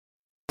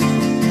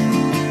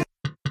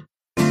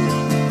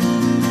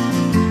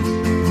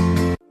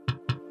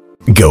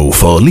Go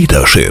for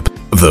Leadership,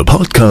 the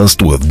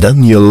podcast with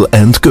Daniel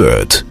and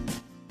Gert.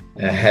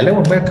 Hello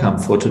and welcome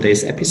for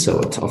today's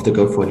episode of the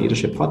Go for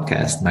Leadership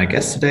podcast. My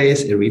guest today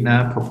is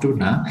Irina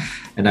Popduna,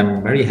 and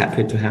I'm very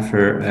happy to have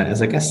her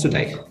as a guest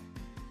today.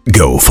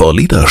 Go for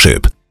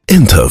Leadership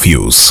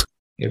interviews.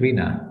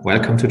 Irina,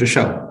 welcome to the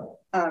show.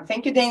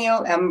 Thank you,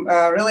 Daniel. I'm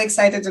really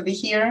excited to be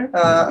here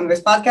on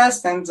this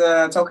podcast and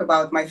talk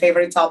about my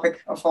favorite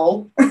topic of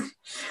all.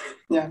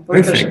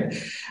 Leadership.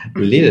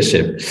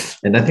 Leadership.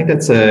 And I think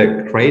that's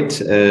a great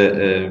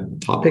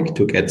topic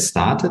to get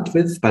started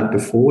with. But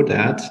before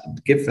that,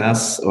 give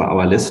us or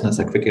our listeners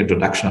a quick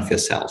introduction of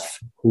yourself.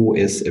 Who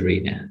is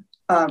Irina?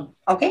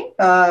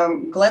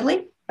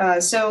 Gladly.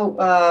 So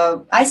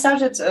I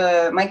started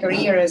my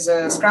career as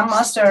a Scrum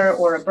Master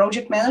or a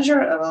project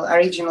manager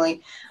originally.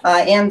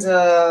 And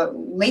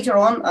later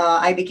on,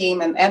 I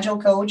became an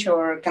Agile coach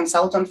or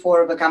consultant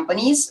for the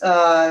companies.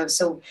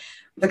 So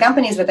the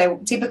companies that I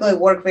typically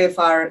work with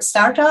are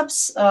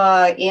startups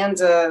and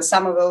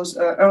some of those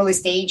early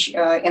stage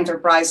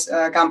enterprise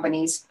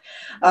companies.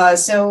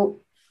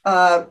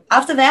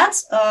 After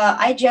that,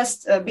 I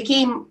just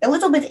became a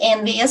little bit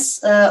envious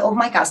of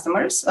my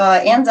customers,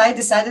 and I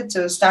decided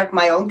to start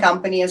my own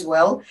company as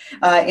well.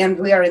 And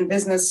we are in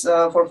business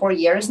for 4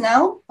 years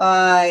now.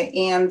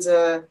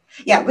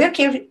 We're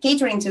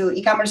catering to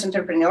e-commerce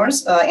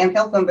entrepreneurs and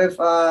help them with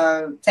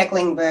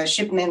tackling the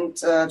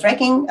shipment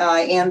tracking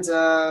and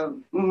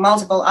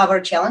multiple other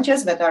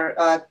challenges that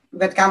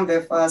come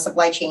with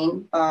supply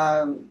chain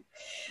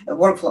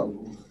workflow.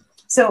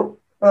 So.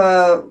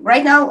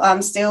 Right now,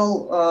 I'm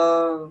still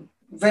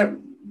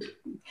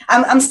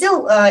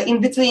in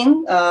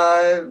between,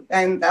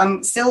 and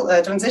I'm still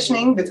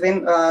transitioning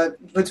between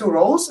the two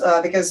roles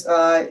because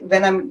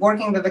when I'm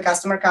working with the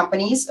customer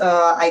companies,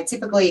 I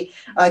typically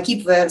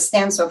keep the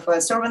stance of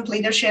servant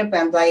leadership,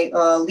 and I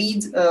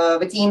lead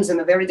the teams in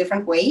a very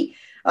different way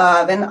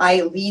when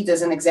I lead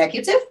as an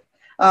executive.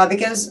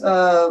 Because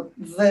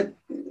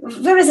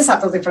there is a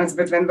subtle difference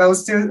between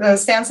those two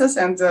stances,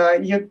 and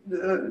you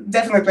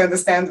definitely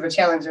understand the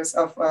challenges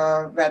of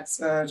that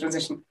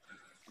transition.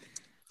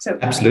 So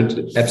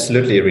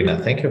Absolutely, Irina.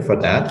 Thank you for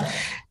that.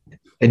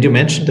 And you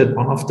mentioned that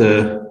one of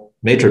the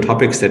major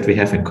topics that we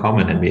have in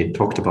common, and we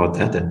talked about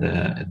that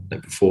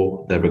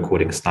before the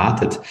recording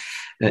started,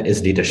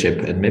 is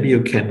leadership. And maybe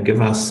you can give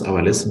us,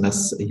 our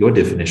listeners, your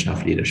definition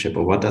of leadership,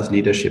 or what does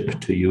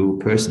leadership to you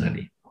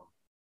personally?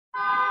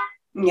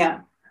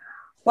 Yeah.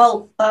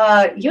 Well,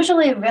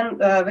 usually when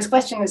this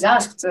question is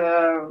asked,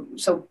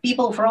 so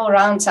people throw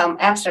around some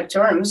abstract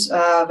terms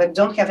that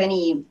don't have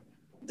any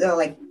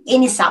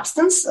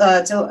substance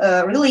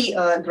to really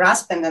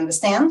grasp and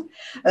understand.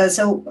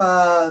 So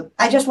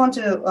I just want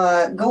to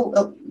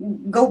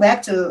go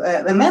back to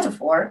the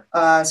metaphor.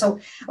 So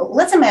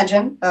let's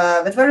imagine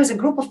that there is a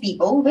group of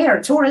people. They are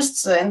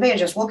tourists and they are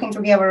just walking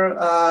together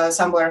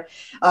somewhere,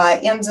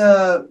 and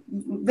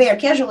they are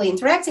casually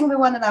interacting with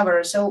one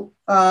another. So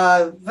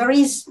there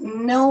is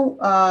no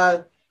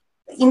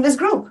in this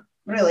group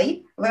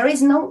really. There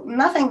is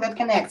nothing that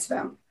connects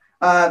them.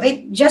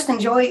 They just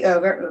enjoy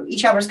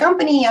each other's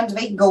company and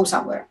they go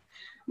somewhere.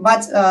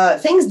 But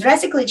things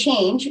drastically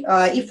change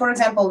if, for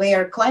example, they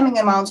are climbing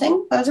a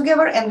mountain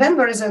together and then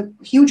there is a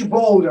huge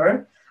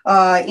boulder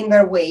in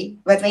their way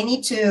that they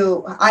need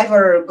to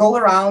either go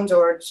around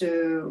or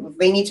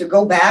they need to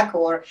go back,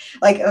 or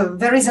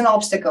there is an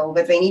obstacle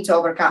that they need to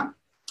overcome.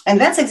 And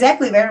that's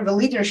exactly where the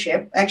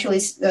leadership actually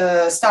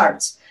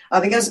starts,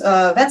 because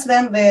that's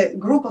when the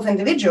group of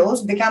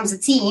individuals becomes a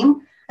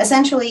team,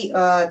 essentially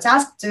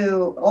tasked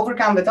to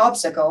overcome that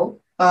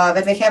obstacle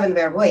that they have in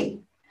their way.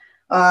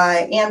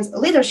 And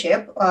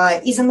leadership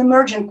is an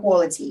emergent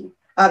quality,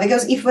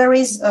 because if there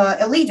is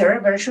a leader,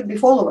 there should be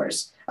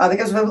followers,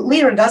 because the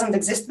leader doesn't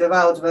exist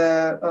without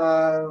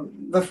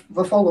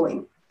the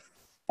following.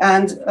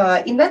 And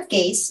in that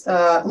case,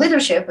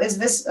 leadership is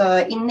this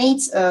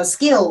innate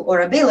skill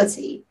or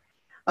ability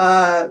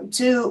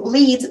to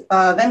lead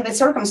when the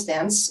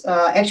circumstance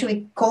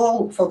actually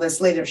call for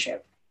this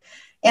leadership.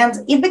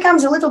 And it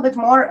becomes a little bit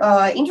more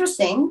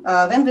interesting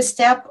when we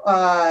step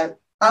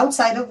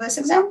outside of this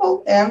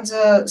example and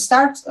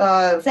start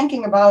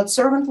thinking about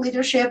servant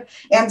leadership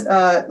and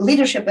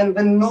leadership in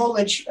the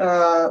knowledge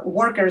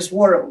workers'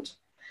 world.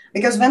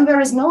 Because when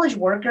there is knowledge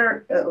work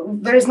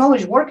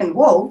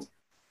involved,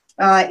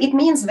 it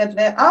means that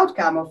the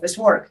outcome of this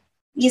work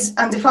is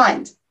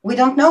undefined. We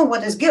don't know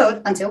what is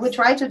good until we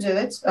try to do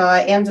it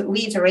and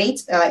we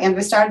iterate and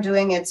we start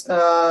doing it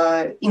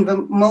in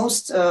the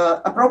most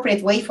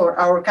appropriate way for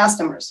our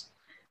customers.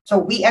 So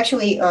we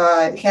actually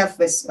have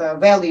this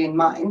value in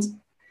mind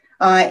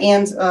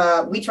and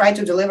we try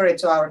to deliver it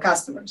to our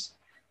customers.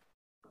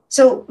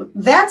 So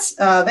that's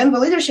when the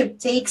leadership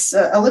takes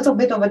a little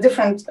bit of a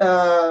different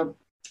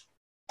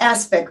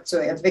aspect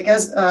to it,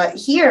 because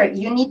here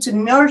you need to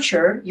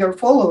nurture your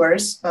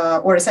followers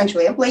or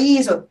essentially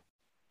employees or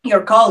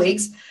your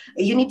colleagues.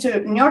 You need to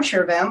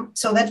nurture them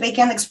so that they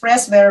can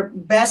express their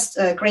best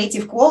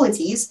creative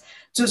qualities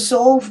to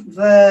solve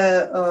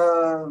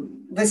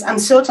this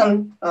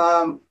uncertain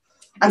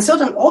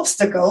uncertain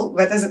obstacle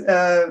that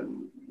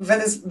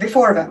is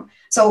before them.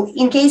 So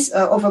in case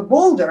of a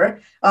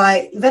boulder,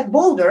 that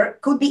boulder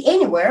could be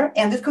anywhere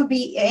and it could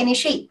be any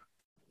shape.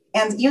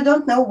 And you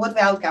don't know what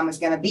the outcome is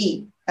going to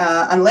be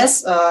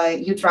unless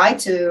you try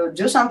to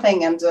do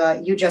something and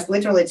you just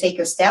literally take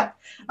a step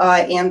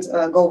and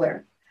go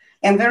there.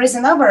 And there is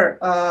another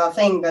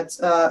thing that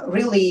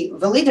really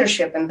the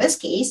leadership in this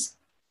case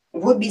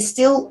would be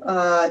still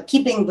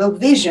keeping the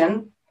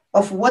vision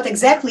of what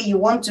exactly you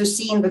want to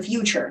see in the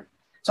future.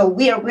 So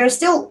we're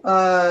still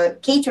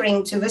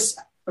catering to this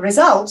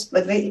result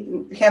that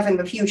we have in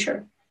the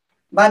future,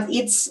 but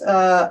it's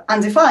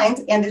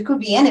undefined and it could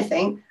be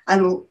anything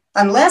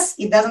unless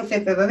it doesn't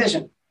fit with the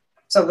vision.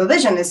 So the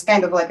vision is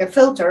kind of like a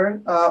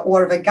filter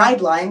or the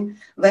guideline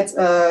that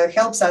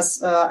helps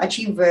us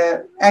achieve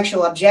the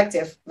actual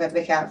objective that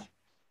we have.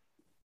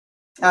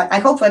 I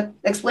hope that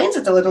explains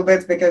it a little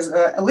bit, because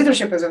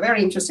leadership is a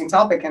very interesting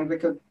topic and we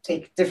could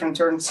take different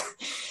turns.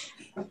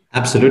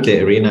 Absolutely,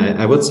 Irina.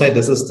 I would say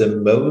this is the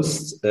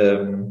most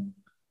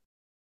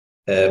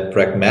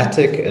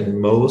pragmatic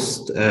and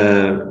most,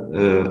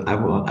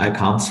 I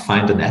can't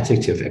find an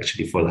adjective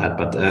actually for that,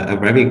 but a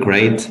very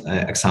great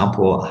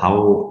example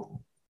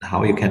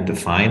how you can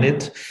define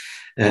it,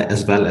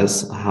 as well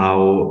as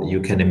how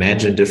you can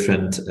imagine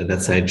different,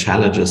 let's say,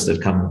 challenges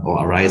that come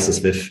or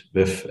arises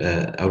with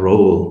a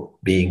role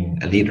being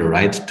a leader,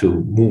 right?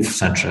 To move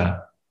such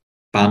a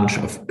bunch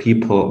of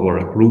people or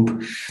a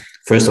group.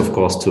 First, of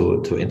course,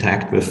 to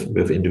interact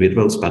with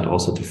individuals, but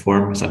also to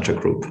form such a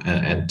group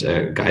and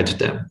guide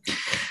them.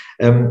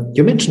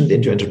 You mentioned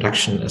in your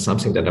introduction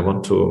something that I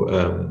want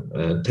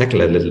to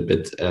tackle a little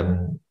bit.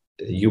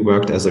 You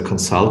worked as a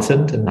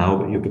consultant and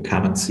now you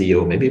become a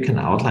CEO. Maybe you can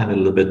outline a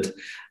little bit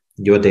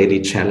your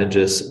daily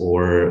challenges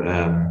or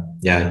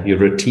your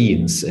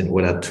routines in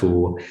order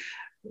to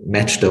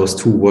match those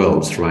two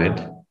worlds,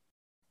 right?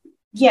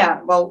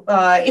 Yeah, well,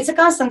 it's a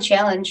constant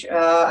challenge,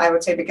 I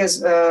would say,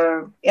 because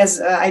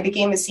as I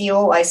became a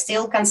CEO, I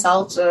still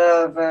consult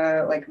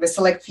the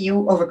select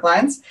few of the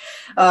clients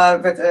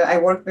that I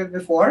worked with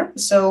before.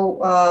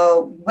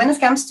 So when it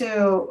comes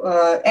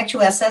to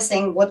actually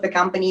assessing what the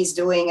company is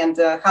doing and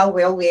how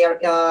well we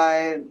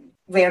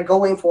are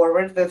going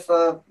forward with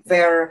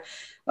their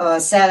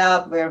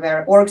setup,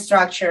 their org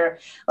structure,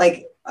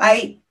 like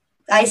I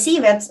see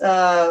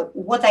that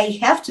what I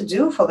have to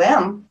do for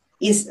them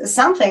is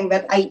something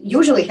that I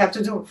usually have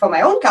to do for my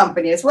own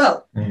company as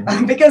well.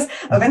 Mm-hmm. Because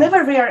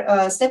whenever we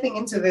are stepping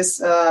into this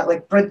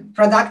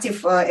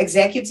productive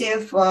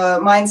executive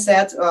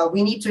mindset,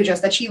 we need to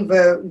just achieve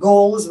the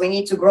goals. We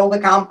need to grow the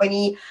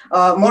company,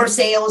 more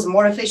sales,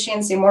 more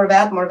efficiency, more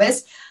that, more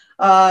this.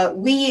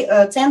 We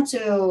tend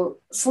to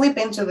slip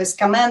into this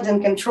command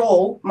and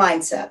control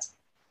mindset.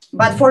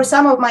 But for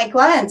some of my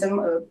clients and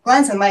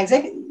my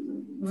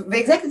the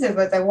executive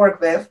that I work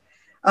with,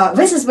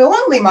 this is the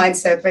only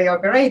mindset they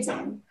operate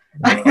in.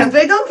 And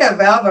they don't have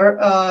the other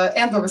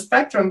end of the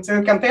spectrum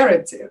to compare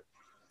it to.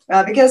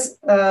 Because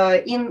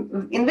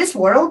in this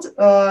world, in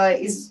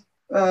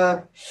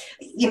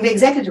the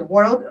executive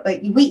world,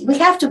 we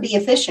have to be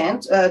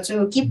efficient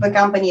to keep the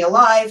company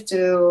alive,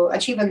 to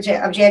achieve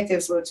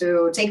objectives, or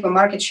to take the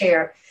market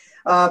share.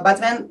 But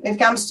when it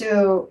comes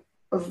to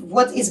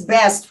what is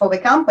best for the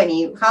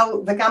company,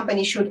 how the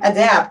company should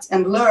adapt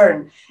and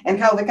learn, and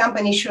how the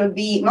company should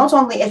be not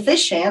only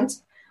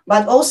efficient,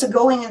 but also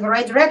going in the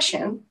right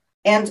direction,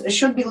 and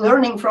should be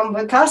learning from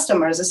the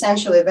customers,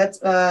 essentially,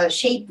 that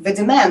shape the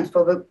demand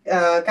for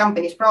the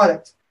company's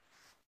product.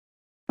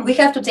 We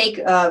have to take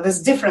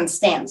this different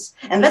stance.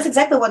 And that's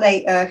exactly what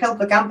I help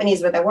the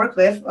companies that I work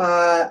with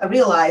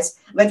realize,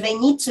 that they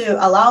need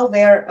to allow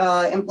their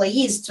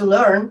employees to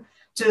learn,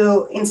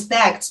 to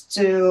inspect,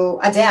 to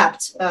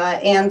adapt,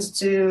 and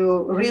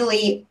to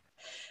really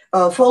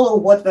follow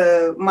what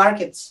the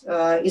market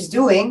is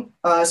doing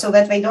so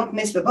that they don't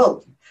miss the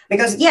boat.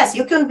 Because yes,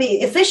 you can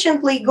be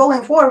efficiently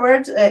going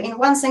forward in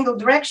one single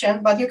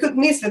direction, but you could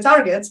miss the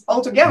targets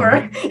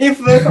altogether if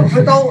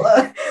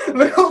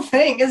the whole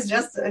thing is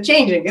just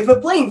changing. If the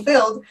playing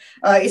field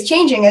is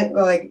changing,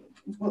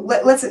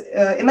 let's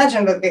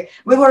imagine that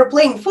we were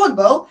playing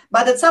football,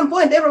 but at some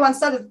point everyone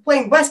started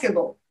playing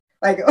basketball.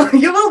 Like,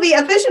 you will be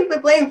efficiently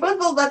playing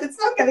football, but it's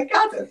not going to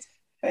cut it.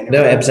 Anyway.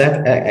 No,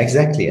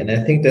 exactly. And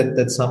I think that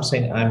that's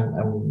something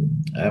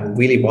I'm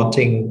really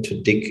wanting to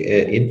dig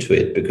into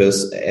it,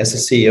 because as a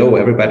CEO,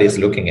 everybody is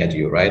looking at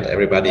you, right?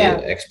 Everybody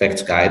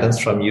expects guidance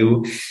from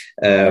you.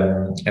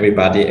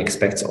 Everybody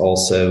expects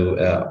also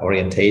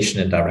orientation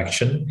and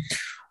direction.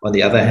 On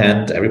the other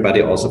hand,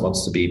 everybody also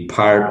wants to be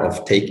part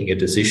of taking a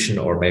decision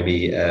or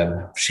maybe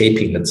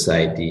shaping, let's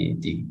say,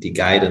 the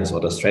guidance or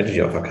the strategy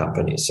of a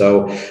company.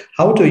 So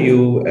how do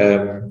you,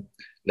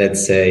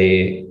 let's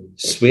say,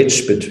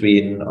 switch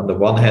between, on the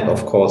one hand,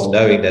 of course,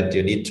 knowing that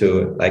you need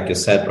to, like you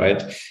said,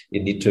 right,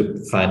 you need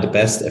to find the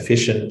best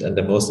efficient and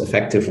the most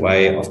effective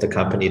way of the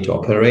company to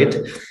operate,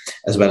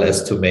 as well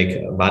as to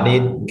make money,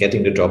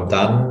 getting the job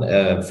done,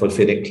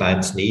 fulfilling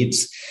clients'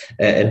 needs,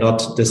 and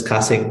not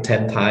discussing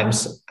 10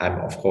 times.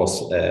 I'm, of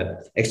course,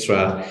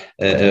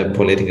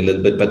 extrapolating a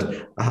little bit,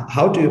 but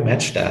how do you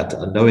match that,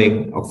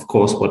 knowing, of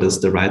course, what is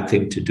the right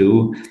thing to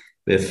do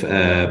with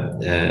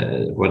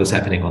what is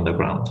happening on the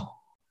ground?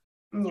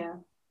 Yeah.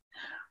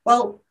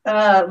 Well,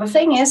 the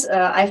thing is,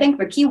 I think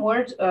the key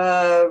word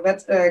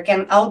that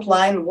can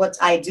outline what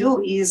I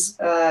do is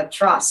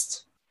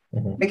trust.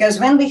 Mm-hmm. Because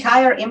when we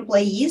hire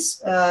employees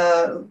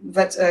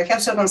that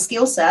have certain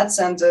skill sets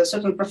and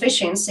certain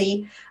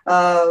proficiency,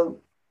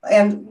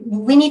 and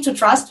we need to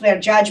trust their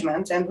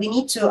judgment, and we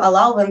need to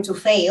allow them to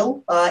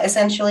fail,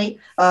 essentially,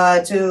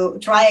 to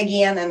try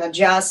again and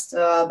adjust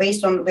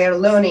based on their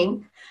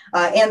learning.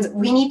 And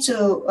we need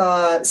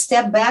to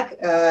step back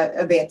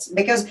a bit,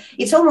 because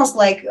it's almost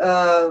like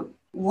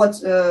what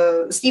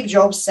Steve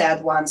Jobs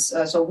said once.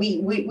 So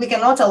we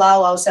cannot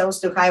allow ourselves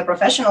to hire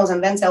professionals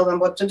and then tell them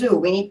what to do.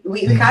 We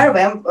hire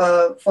them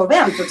for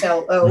them to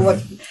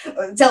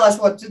tell us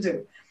what to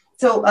do.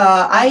 So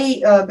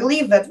I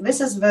believe that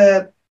this is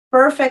the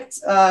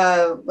perfect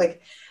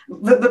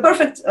the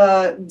perfect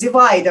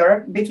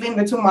divider between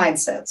the two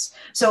mindsets.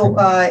 So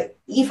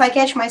if I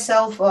catch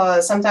myself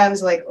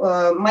sometimes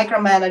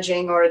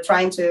micromanaging or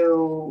trying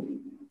to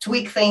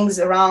tweak things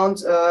around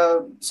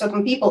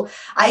certain people,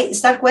 I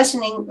start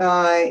questioning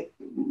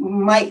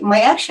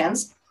my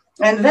actions.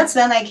 And that's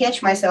when I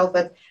catch myself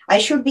that I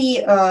should be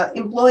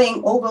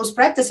employing all those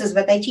practices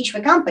that I teach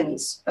the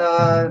companies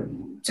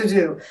to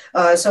do.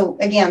 So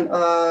again,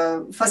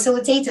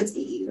 facilitated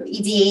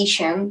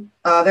ideation,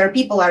 where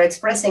people are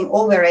expressing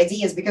all their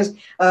ideas, because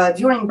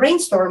during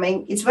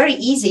brainstorming, it's very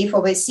easy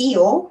for the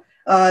CEO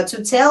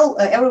to tell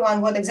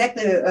everyone what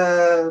exactly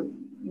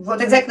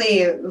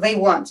they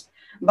want.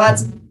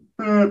 But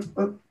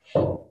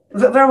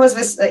there was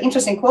this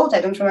interesting quote,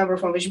 I don't remember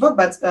from which book,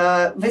 but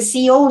the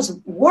CEO's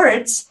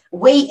words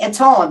weigh a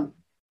ton.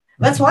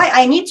 That's why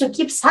I need to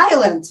keep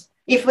silent.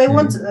 If I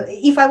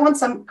want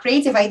some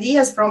creative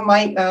ideas from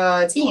my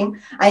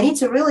team, I need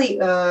to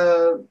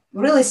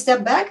really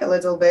step back a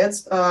little bit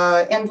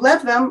and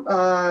let them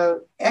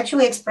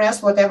actually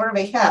express whatever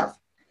they have.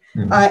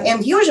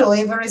 And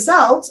usually the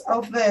result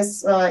of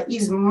this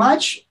is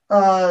much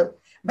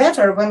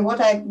better than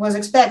what I was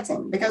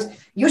expecting, because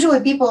usually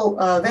people,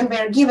 when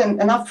they're given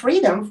enough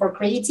freedom for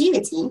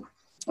creativity,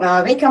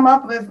 they come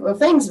up with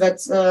things that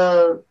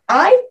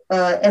I,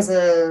 as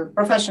a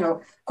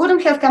professional,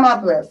 couldn't have come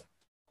up with.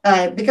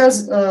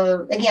 Because,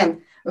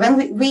 again,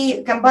 when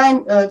we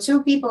combine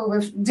two people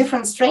with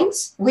different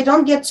strengths, we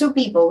don't get two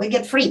people, we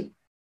get three.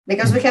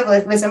 Because we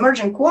have this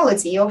emergent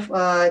quality of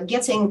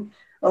getting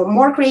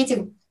more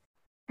creative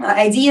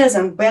ideas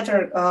and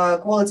better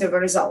quality of a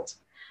result.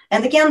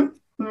 And again,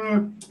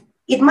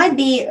 it might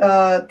be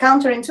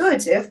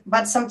counterintuitive,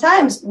 but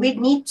sometimes we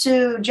need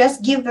to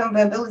just give them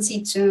the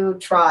ability to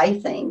try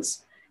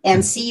things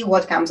and see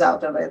what comes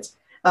out of it.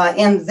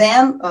 And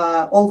then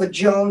all the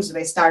gems,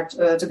 they start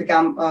to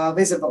become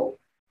visible.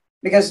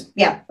 Because,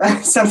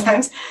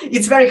 sometimes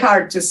it's very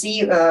hard to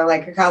see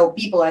how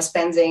people are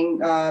spending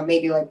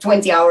maybe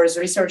 20 hours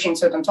researching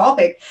certain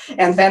topic.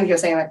 And then you're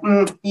saying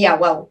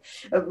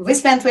we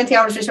spent 20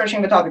 hours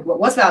researching the topic.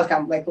 What's the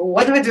outcome?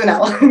 What do we do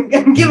now?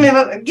 give me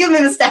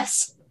the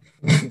steps.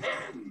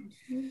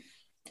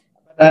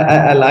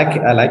 I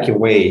like your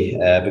way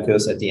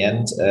because at the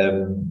end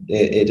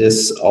it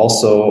is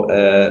also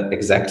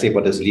exactly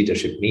what is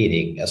leadership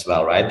meaning as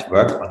well, right?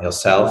 Work on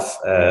yourself,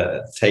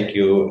 take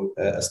you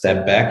a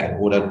step back in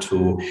order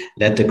to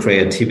let the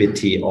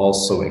creativity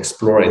also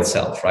explore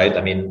itself, right?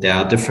 I mean, there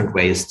are different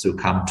ways to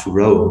come to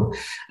Rome,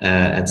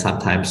 and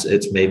sometimes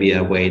it's maybe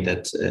a way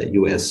that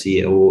you as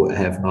CEO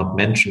have not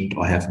mentioned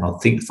or have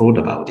not thought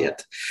about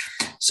yet.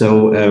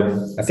 So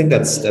I think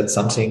that's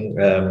something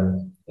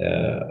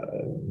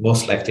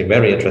most likely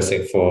very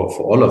interesting for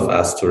all of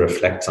us to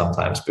reflect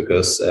sometimes,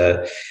 because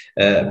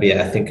we,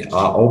 I think,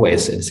 are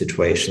always in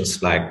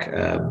situations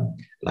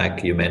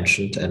like you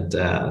mentioned, and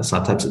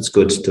sometimes it's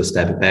good to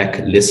step back,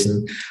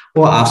 listen,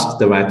 or ask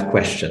the right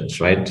questions,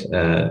 right,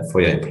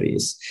 for your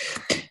employees.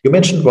 You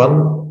mentioned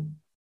one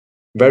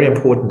very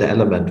important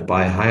element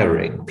by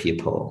hiring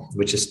people,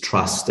 which is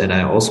trust, and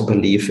I also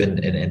believe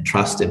in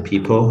trust in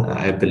people.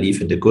 I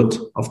believe in the good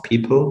of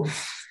people.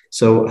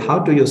 So how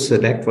do you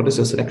select? What is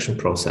the selection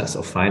process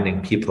of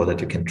finding people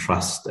that you can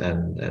trust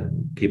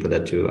and people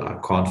that you are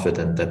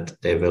confident that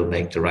they will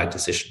make the right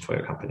decision for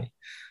your company?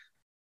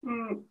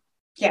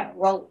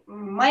 Well,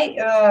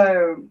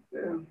 my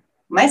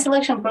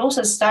selection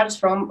process starts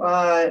from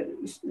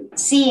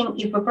seeing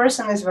if the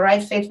person is the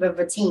right fit with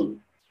the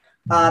team.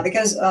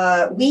 Because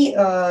we,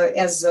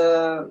 as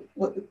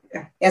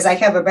I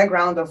have a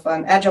background of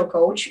an agile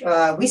coach,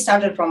 we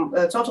started from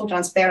total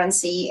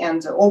transparency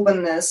and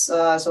openness.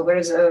 So there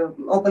is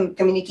open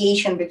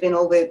communication between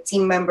all the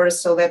team members,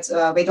 so that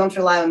they don't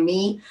rely on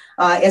me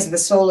as the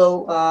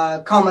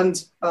solo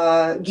comment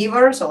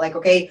giver. So like,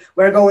 okay,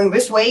 we're going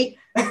this way.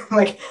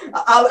 Like,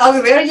 are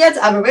we there yet?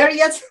 Are we there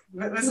yet?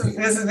 This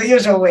is the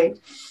usual way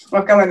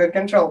of command and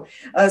control.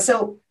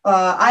 So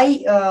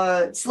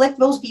I select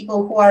those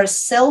people who are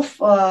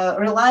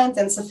self-reliant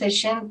and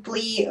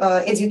sufficiently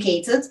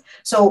educated.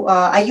 So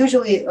I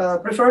usually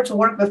prefer to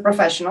work with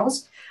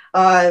professionals.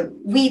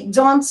 We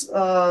don't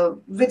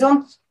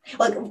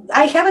like.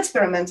 I have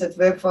experimented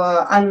with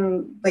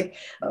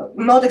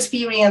not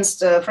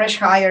experienced fresh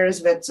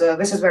hires that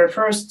this is their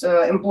first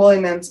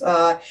employment.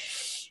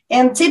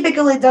 And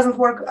typically it doesn't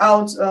work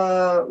out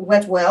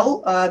that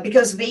well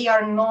because they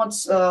are not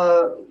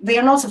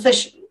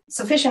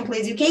sufficiently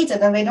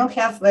educated, and they don't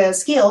have the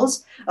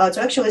skills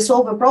to actually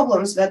solve the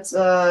problems that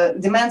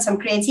demand some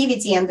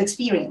creativity and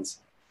experience.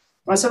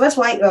 So that's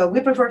why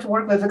we prefer to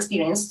work with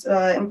experienced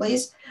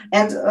employees.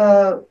 And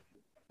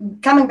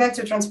coming back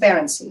to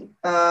transparency,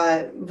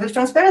 with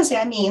transparency,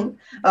 I mean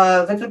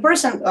that the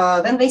person,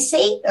 when they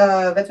say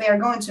that they are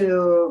going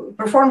to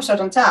perform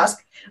certain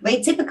task,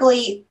 they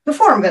typically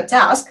perform that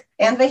task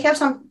and they have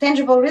some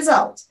tangible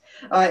results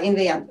in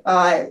the end.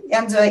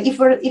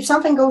 If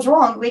something goes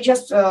wrong, we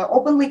just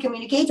openly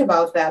communicate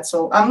about that.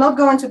 So I'm not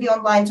going to be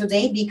online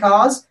today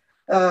because,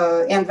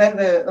 and then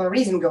the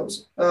reason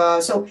goes.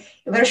 So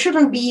there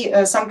shouldn't be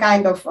some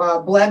kind of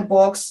black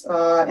box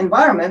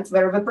environment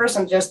where the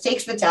person just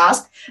takes the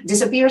task,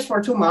 disappears for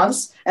 2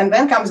 months, and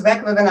then comes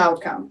back with an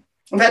outcome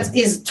that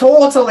is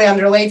totally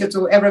unrelated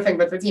to everything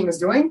that the team is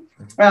doing.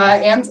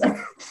 And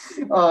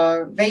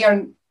they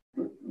are,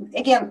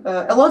 again,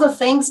 a lot of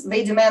things,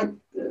 they demand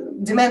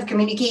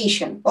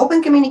communication,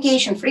 open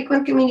communication,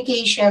 frequent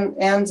communication,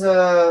 and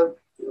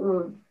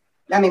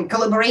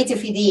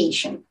collaborative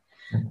ideation.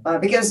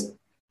 Because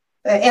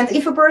and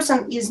if a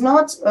person is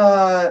not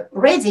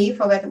ready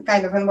for that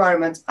kind of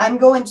environment, I'm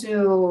going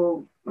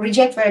to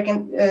reject their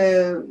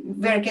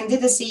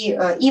candidacy,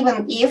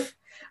 even if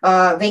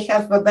they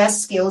have the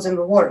best skills in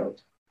the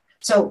world.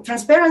 So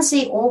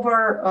transparency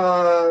over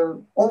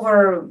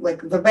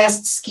like the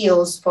best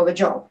skills for the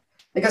job.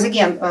 Because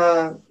again,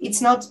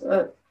 it's not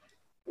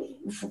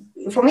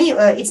for me.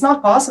 It's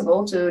not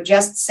possible to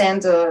just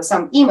send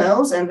some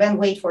emails and then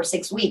wait for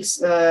 6 weeks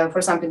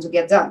for something to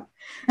get done.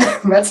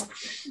 That's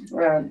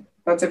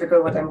not typically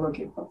what I'm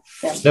looking for.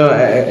 Yeah. No,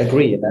 I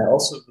agree. And I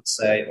also would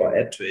say, or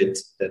add to it,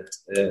 that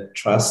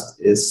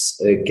trust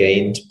is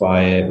gained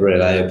by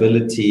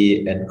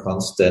reliability and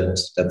constant,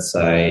 let's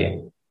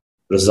say,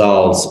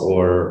 results,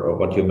 or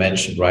what you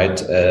mentioned,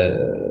 right?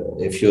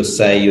 If you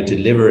say you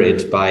deliver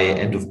it by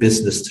end of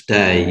business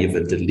today, you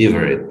will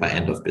deliver it by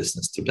end of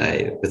business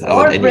today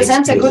without any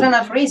present excuse. A good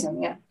enough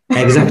reason, yeah.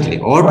 Exactly.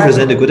 Or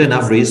present a good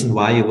enough reason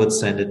why you would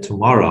send it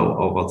tomorrow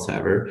or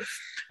whatsoever.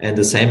 And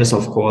the same is,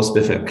 of course,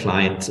 with a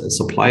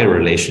client-supplier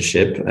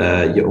relationship.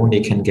 You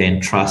only can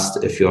gain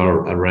trust if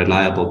you're a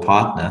reliable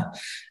partner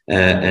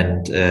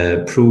and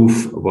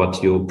prove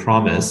what you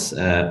promise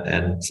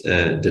and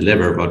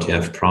deliver what you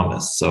have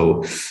promised.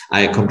 So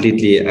I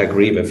completely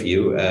agree with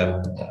you.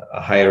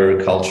 A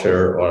higher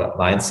culture or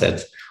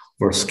mindset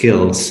for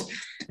skills,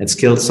 and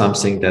skills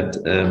something that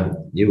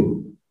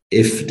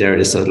if there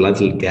is a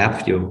little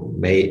gap, you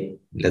may,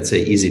 let's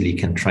say, easily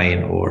can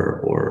train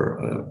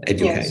or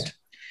educate. Yes.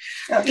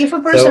 If a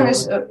person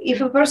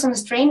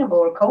is trainable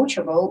or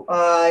coachable,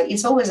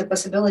 it's always a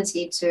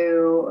possibility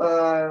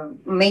to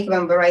make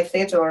them the right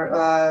fit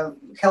or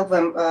help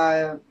them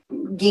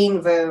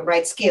gain the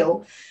right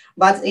skill.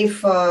 But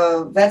if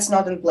that's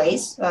not in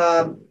place,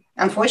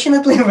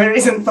 unfortunately, there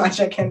isn't much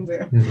I can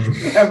do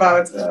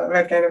about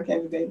that kind of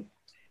candidate.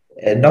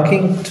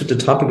 Knocking to the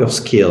topic of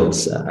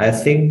skills, I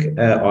think,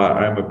 or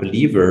I'm a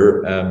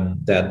believer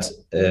that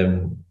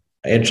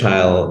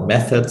agile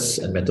methods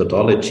and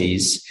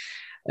methodologies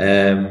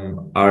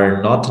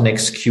are not an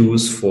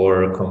excuse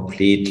for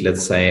complete,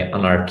 let's say,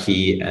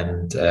 anarchy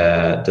and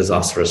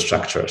disastrous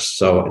structures.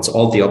 So it's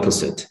all the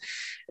opposite.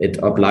 It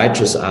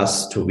obliges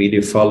us to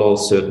really follow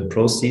certain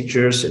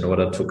procedures in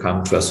order to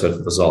come to a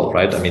certain result,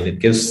 right? I mean, it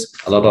gives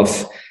a lot of,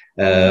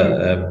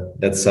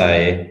 let's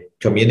say,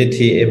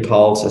 community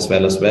impulse as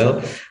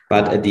well.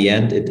 But at the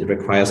end, it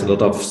requires a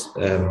lot of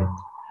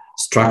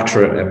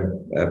structure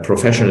and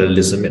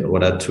professionalism in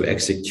order to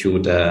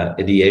execute the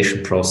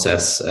ideation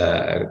process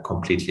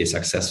completely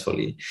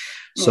successfully.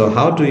 So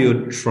how do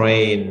you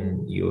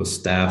train your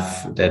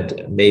staff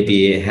that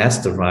maybe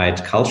has the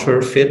right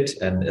cultural fit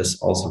and is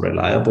also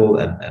reliable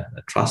and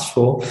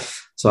trustful?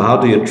 So how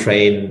do you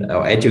train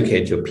or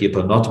educate your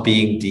people, not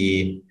being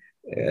the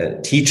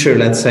teacher,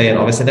 let's say, and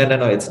always say,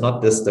 no, it's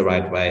not this the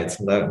right way. It's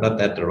not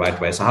that the right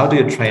way. So how do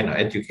you train or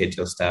educate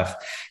your staff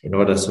in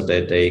order so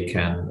that they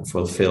can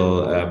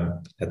fulfill,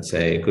 let's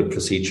say, good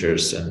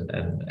procedures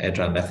and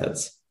agile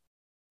methods?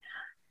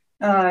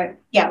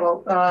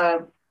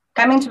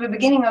 coming to the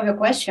beginning of your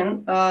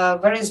question,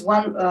 there is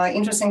one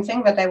interesting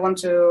thing that I want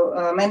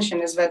to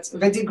mention is that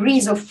the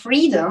degrees of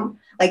freedom,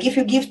 like if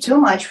you give too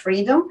much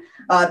freedom,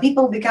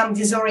 people become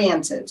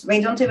disoriented.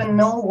 They don't even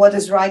know what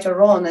is right or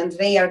wrong, and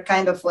they are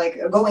kind of like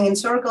going in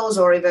circles,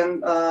 or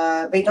even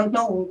they don't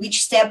know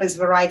which step is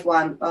the right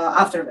one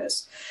after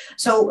this.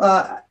 So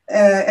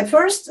at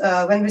first,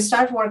 when we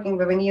start working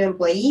with a new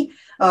employee,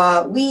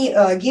 we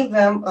give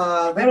them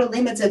a very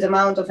limited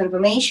amount of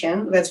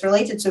information that's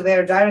related to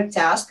their direct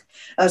task,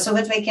 so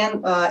that they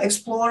can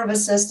explore the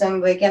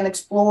system, they can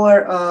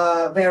explore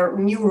their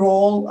new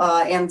role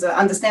and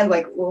understand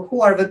like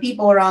who are the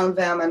people around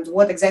them and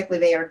what exactly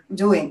they are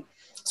doing.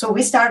 So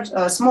we start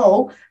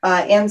small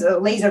and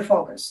laser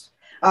focused.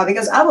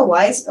 Because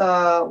otherwise,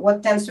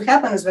 what tends to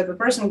happen is that the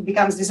person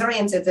becomes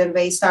disoriented and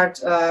they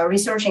start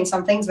researching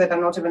some things that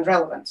are not even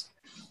relevant.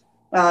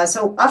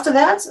 So after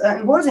that,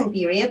 onboarding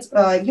period,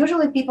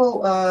 usually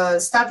people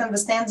start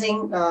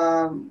understanding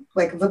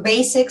like the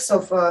basics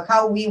of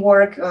how we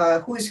work,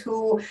 who is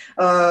who,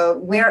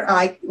 where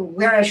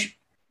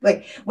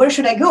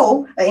should I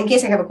go in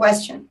case I have a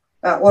question,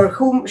 or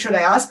whom should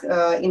I ask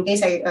in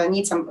case I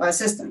need some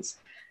assistance.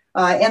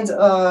 And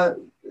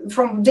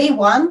from day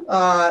one,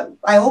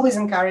 I always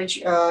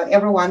encourage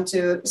everyone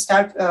to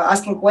start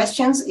asking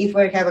questions if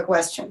they have a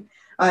question.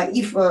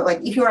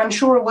 If you're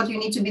unsure what you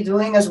need to be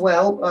doing as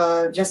well,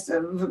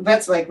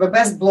 that's like the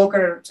best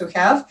blocker to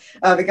have,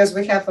 because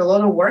we have a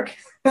lot of work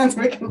and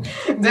we can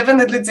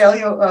definitely tell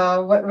you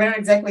where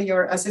exactly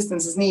your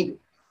assistance is needed.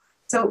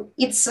 So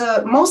it's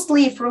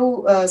mostly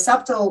through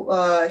subtle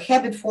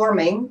habit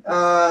forming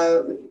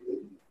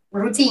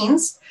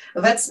routines.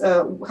 That's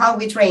how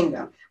we train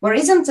them. There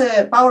isn't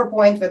a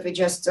PowerPoint that we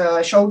just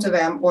show to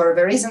them, or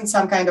there isn't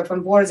some kind of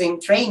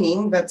onboarding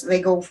training that they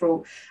go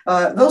through.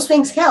 Those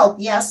things help,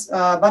 yes,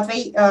 but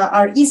they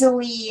are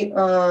easily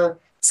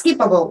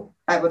skippable,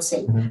 I would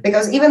say. Mm-hmm.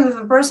 Because even if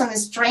a person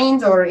is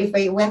trained, or if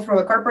they went through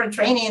a corporate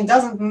training, it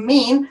doesn't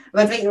mean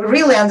that they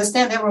really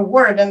understand every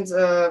word and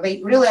they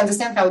really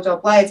understand how to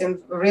apply it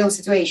in a real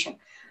situation.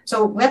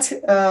 So that's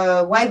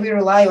why we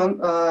rely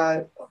on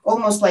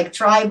almost like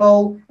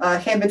tribal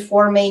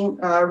habit-forming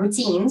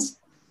routines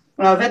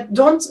that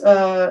don't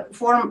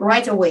form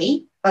right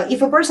away.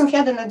 If a person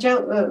had an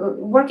agile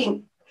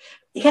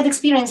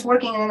experience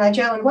working in an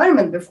agile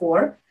environment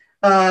before,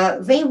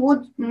 they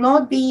would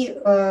not be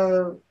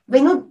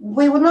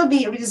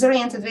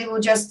disoriented. They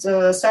will just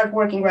start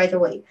working right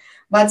away.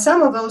 But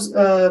some of those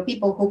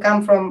people who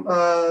come from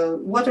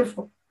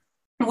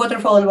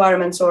waterfall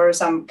environments or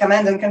some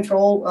command and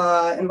control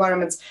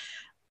environments,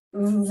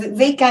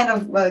 they kind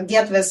of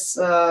get this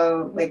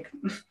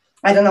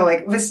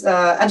this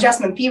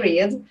adjustment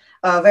period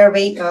where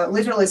they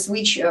literally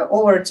switch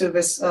over to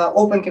this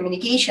open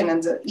communication,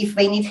 and if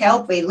they need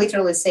help, they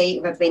literally say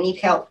that they need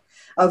help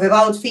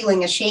without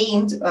feeling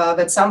ashamed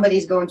that somebody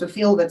is going to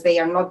feel that they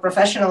are not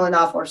professional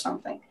enough or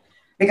something.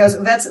 Because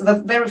that's the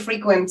very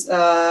frequent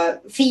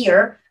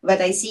fear that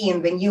I see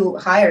in the new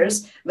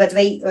hires, that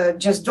they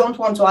just don't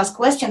want to ask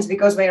questions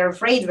because they are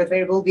afraid that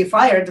they will be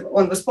fired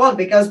on the spot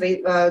because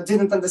they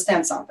didn't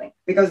understand something,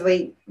 because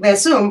they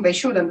assume they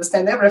should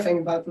understand everything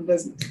about the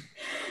business.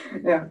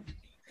 Yeah,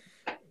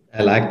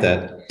 I like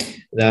that.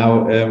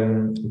 Now,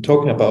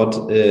 talking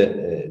about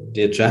the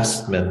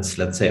adjustments,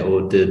 let's say,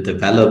 or the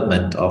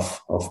development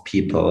of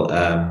people,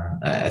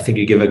 I think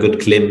you give a good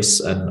glimpse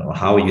on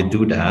how you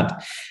do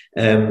that.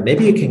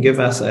 Maybe you can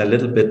give us a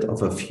little bit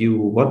of a view.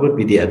 What would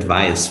be the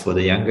advice for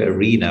the younger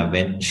Irina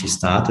when she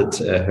started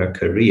her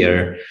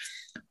career?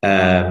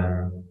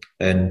 What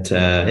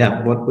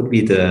would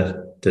be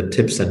the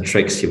tips and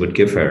tricks you would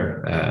give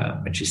her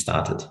when she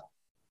started?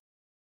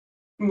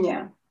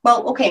 Yeah.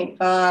 Well, okay.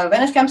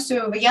 When it comes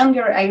to the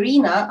younger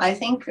Irina, I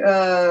think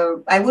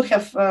I would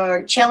have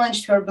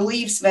challenged her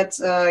beliefs that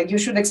you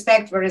should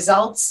expect the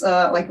results,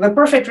 like the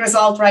perfect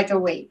result right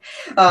away,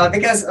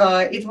 because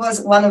it was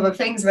one of the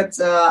things that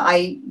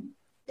I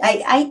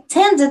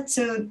tended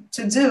to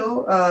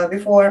do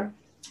before.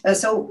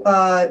 So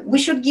we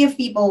should give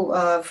people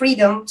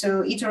freedom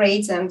to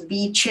iterate and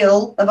be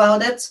chill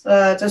about it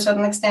to a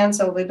certain extent,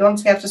 so we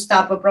don't have to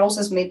stop a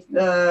process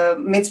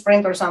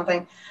mid-sprint or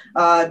something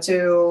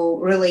to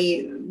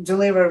really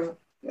deliver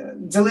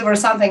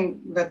something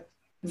that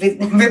we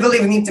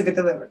believe needs to be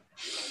delivered.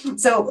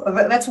 So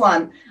that's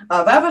one.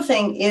 The other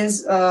thing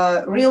is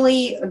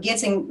really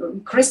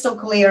getting crystal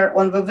clear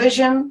on the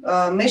vision,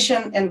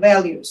 mission, and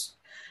values.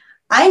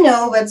 I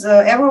know that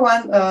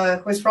everyone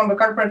who is from the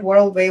corporate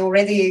world, they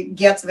already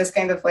get this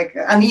kind of like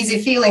uneasy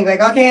feeling,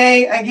 like,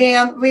 okay,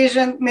 again,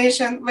 vision,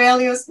 mission,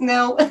 values,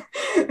 no.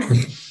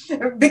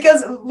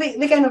 Because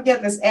we kind of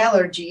get this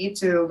allergy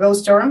to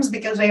those terms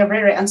because they are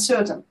very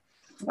uncertain.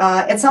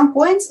 At some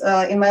point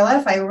in my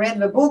life, I read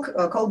the book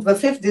called The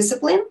Fifth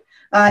Discipline.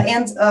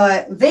 And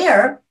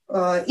there,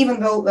 even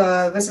though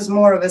this is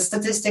more of a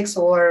statistics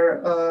or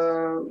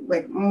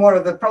like more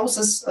of a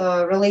process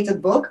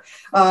related book,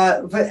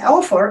 the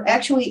author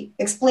actually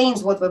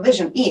explains what the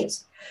vision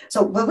is.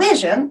 So the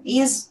vision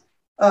is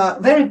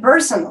very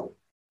personal.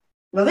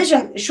 The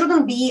vision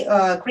shouldn't be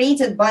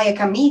created by a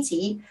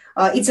committee.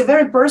 It's a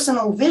very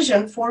personal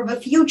vision for the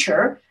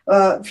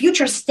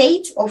future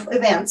state of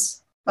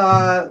events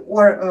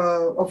or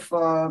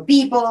of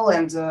people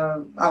and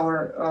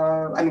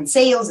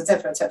sales,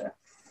 etc., etc.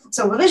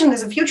 So the vision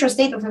is a future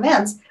state of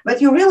events that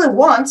you really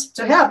want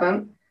to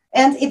happen,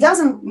 and it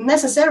doesn't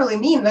necessarily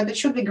mean that it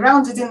should be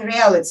grounded in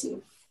reality,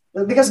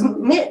 because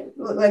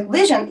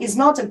vision is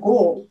not a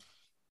goal.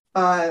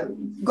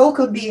 Goal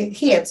could be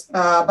hit,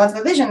 but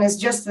the vision is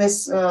just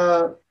this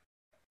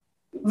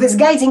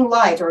guiding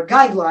light or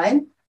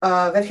guideline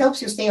that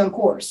helps you stay on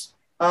course.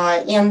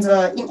 And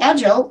in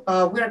Agile,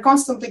 we're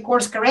constantly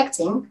course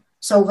correcting,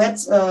 so that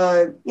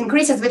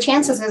increases the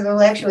chances that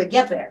we'll actually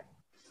get there.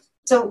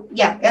 So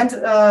yeah, and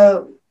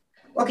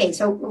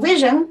so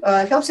vision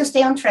helps you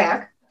stay on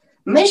track.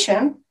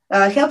 Mission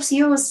helps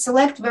you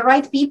select the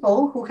right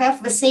people who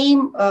have the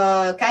same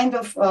kind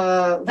of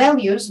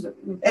values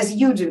as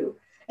you do.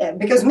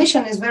 Because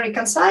mission is very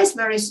concise,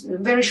 very,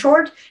 very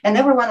short, and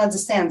everyone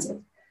understands it.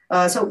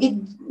 So it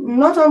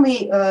not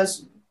only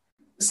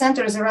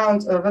centers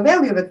around the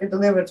value that we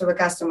deliver to the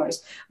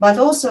customers, but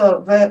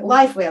also the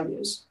life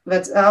values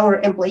that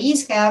our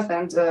employees have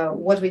and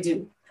what we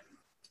do.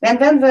 And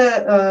then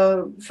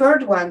the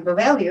third one, the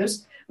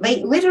values,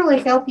 they literally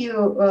help you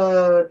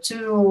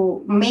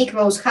to make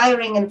those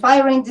hiring and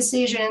firing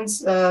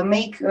decisions,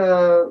 make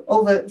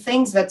all the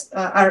things that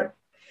are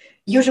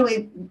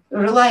usually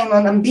relying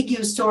on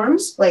ambiguous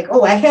terms, like,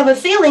 oh, I have a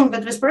feeling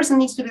that this person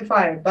needs to be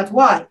fired, but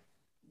why?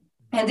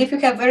 And if you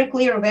have very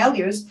clear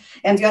values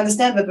and you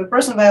understand that the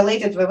person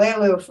violated the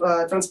value of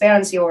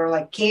transparency or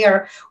like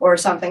care or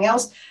something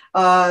else,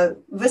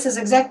 this is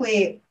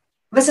exactly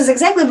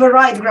the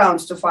right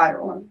grounds to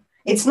fire on.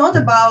 It's not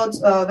about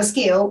the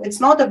skill. It's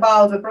not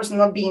about the person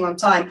not being on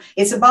time.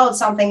 It's about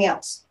something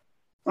else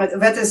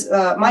that is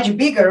much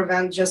bigger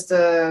than just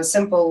a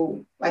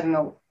simple,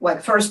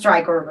 like first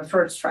strike or the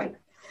third strike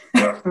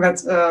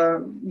that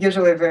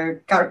usually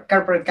the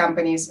corporate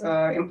companies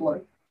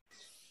employ.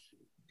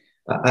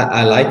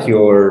 I like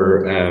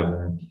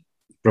your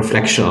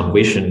reflection on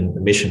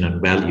vision, mission,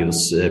 and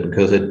values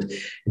because it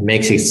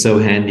makes it so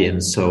handy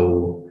and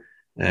so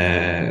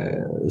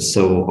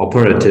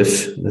operative,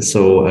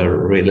 so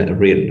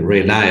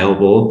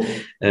reliable,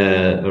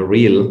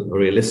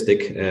 realistic,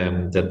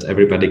 that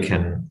everybody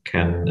can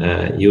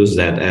use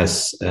that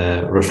as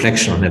a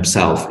reflection on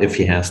himself if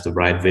he has the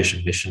right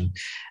vision, mission,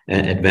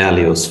 and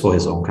values for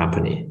his own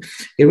company.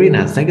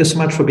 Irina, thank you so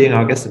much for being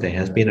our guest today. It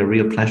has been a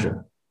real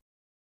pleasure.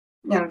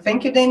 Yeah,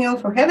 thank you, Daniel,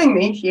 for having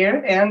me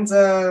here. And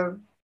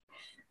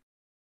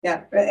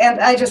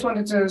and I just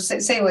wanted to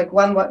say like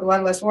one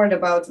last word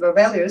about the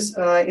values,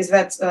 is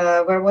that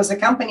there was a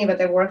company that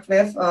I worked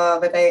with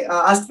that I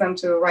asked them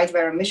to write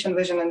their mission,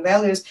 vision, and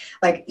values.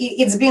 Like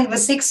it's been the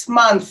 6th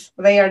month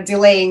they are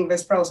delaying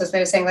this process.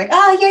 They're saying like,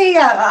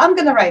 I'm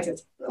going to write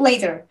it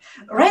later.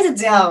 Write it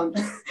down.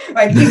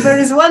 Like if there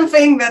is one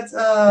thing that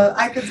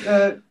I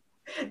could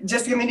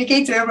just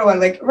communicate to everyone,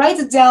 like write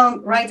it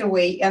down right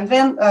away and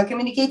then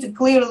communicate it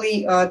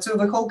clearly to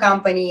the whole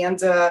company. And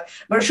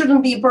there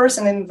shouldn't be a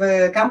person in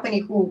the company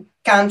who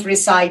can't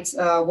recite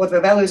what the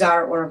values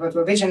are or what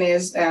the vision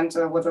is and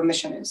what the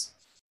mission is.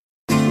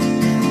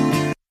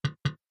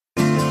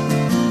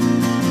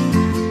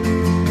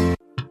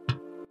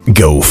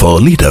 Go for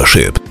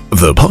Leadership,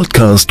 the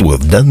podcast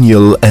with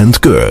Daniel and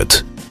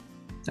Gert.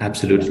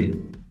 Absolutely.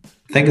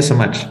 Thank you so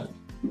much.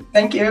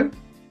 Thank you.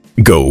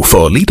 Go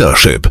for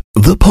Leadership,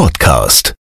 the podcast.